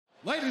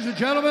Ladies and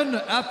gentlemen,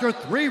 after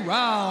 3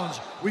 rounds,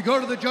 we go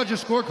to the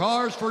judges'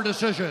 scorecards for a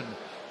decision.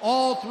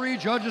 All 3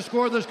 judges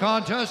score this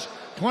contest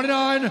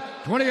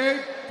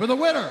 29-28 for the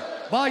winner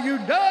by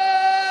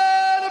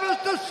unanimous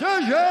decision,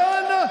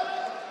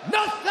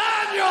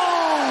 Nathaniel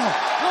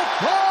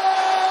Wood.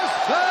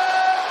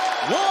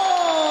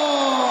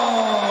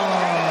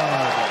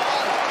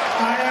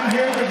 I am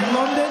here with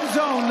London's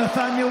own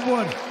Nathaniel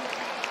Wood.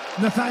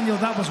 Nathaniel,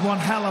 that was one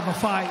hell of a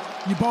fight.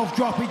 You both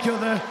drop each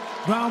other.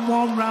 Round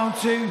 1, round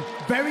 2,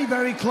 very,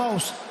 very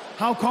close.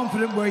 How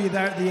confident were you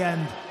there at the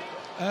end?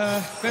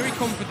 Very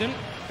confident,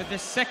 but the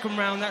second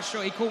round, that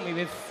shot he caught me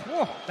with,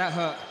 whoa, that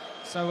hurt.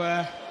 So,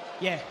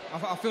 yeah,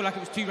 I feel like it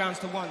was 2 rounds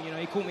to 1. You know,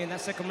 he caught me in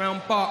that second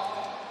round, but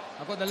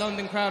I've got the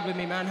London crowd with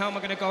me, man. How am I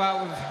going to go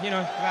out with, you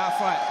know, without a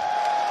fight?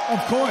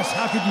 Of course,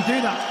 how could you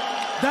do that?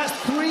 That's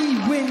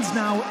 3 wins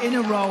now in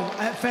a row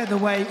at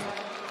featherweight.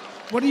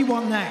 What do you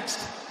want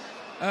next?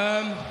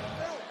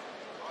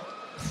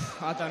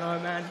 I don't know,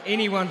 man.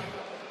 Anyone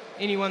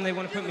they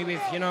want to put me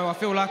with. You know, I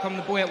feel like I'm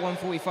the boy at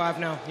 145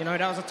 now. You know,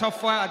 that was a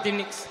tough fight. I didn't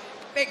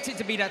expect it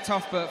to be that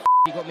tough, but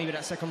he got me with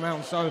that second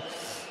round. So,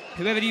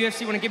 whoever the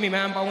UFC want to give me,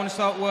 man, but I want to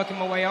start working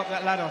my way up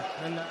that ladder.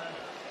 And,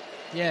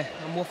 yeah,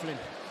 I'm waffling.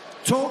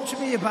 Talk to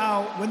me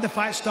about when the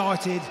fight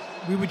started.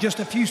 We were just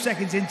a few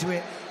seconds into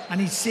it, and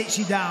he sits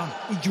you down.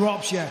 He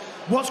drops you.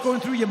 What's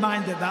going through your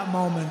mind at that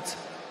moment?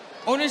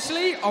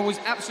 Honestly, I was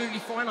absolutely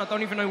fine. I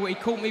don't even know what he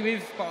caught me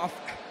with, but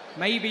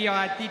maybe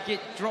I did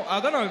get dropped. I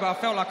don't know, but I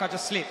felt like I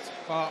just slipped.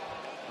 But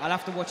I'll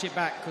have to watch it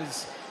back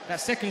because that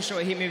second shot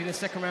he hit me in the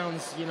second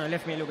rounds, you know,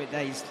 left me a little bit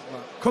dazed.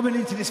 But coming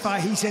into this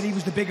fight, he said he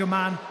was the bigger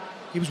man.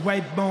 He was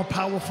way more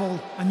powerful,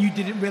 and you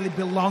didn't really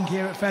belong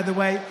here at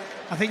featherweight.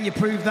 I think you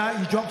proved that.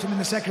 You dropped him in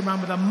the second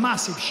round with a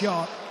massive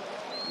shot.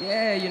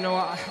 Yeah, you know,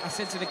 I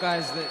said to the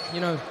guys that,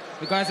 you know,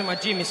 the guys at my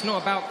gym, it's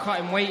not about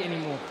cutting weight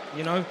anymore,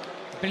 you know.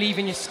 Believe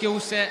in your skill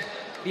set.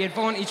 The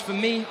advantage for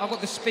me, I've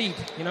got the speed,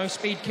 you know,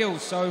 speed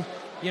kills. So,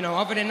 you know,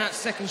 other than that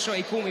second shot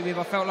he caught me with,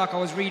 I felt like I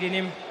was reading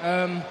him.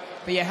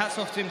 But yeah, hats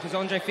off to him, because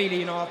Andre Fili,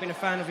 you know, I've been a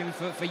fan of him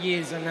for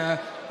years, and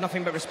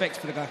nothing but respect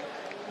for the guy.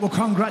 Well,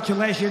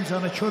 congratulations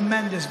on a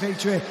tremendous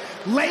victory.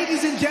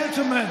 Ladies and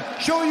gentlemen,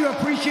 show your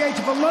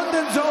appreciation for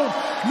London's own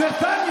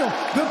Nathaniel,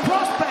 the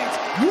prospect,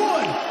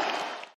 Wood.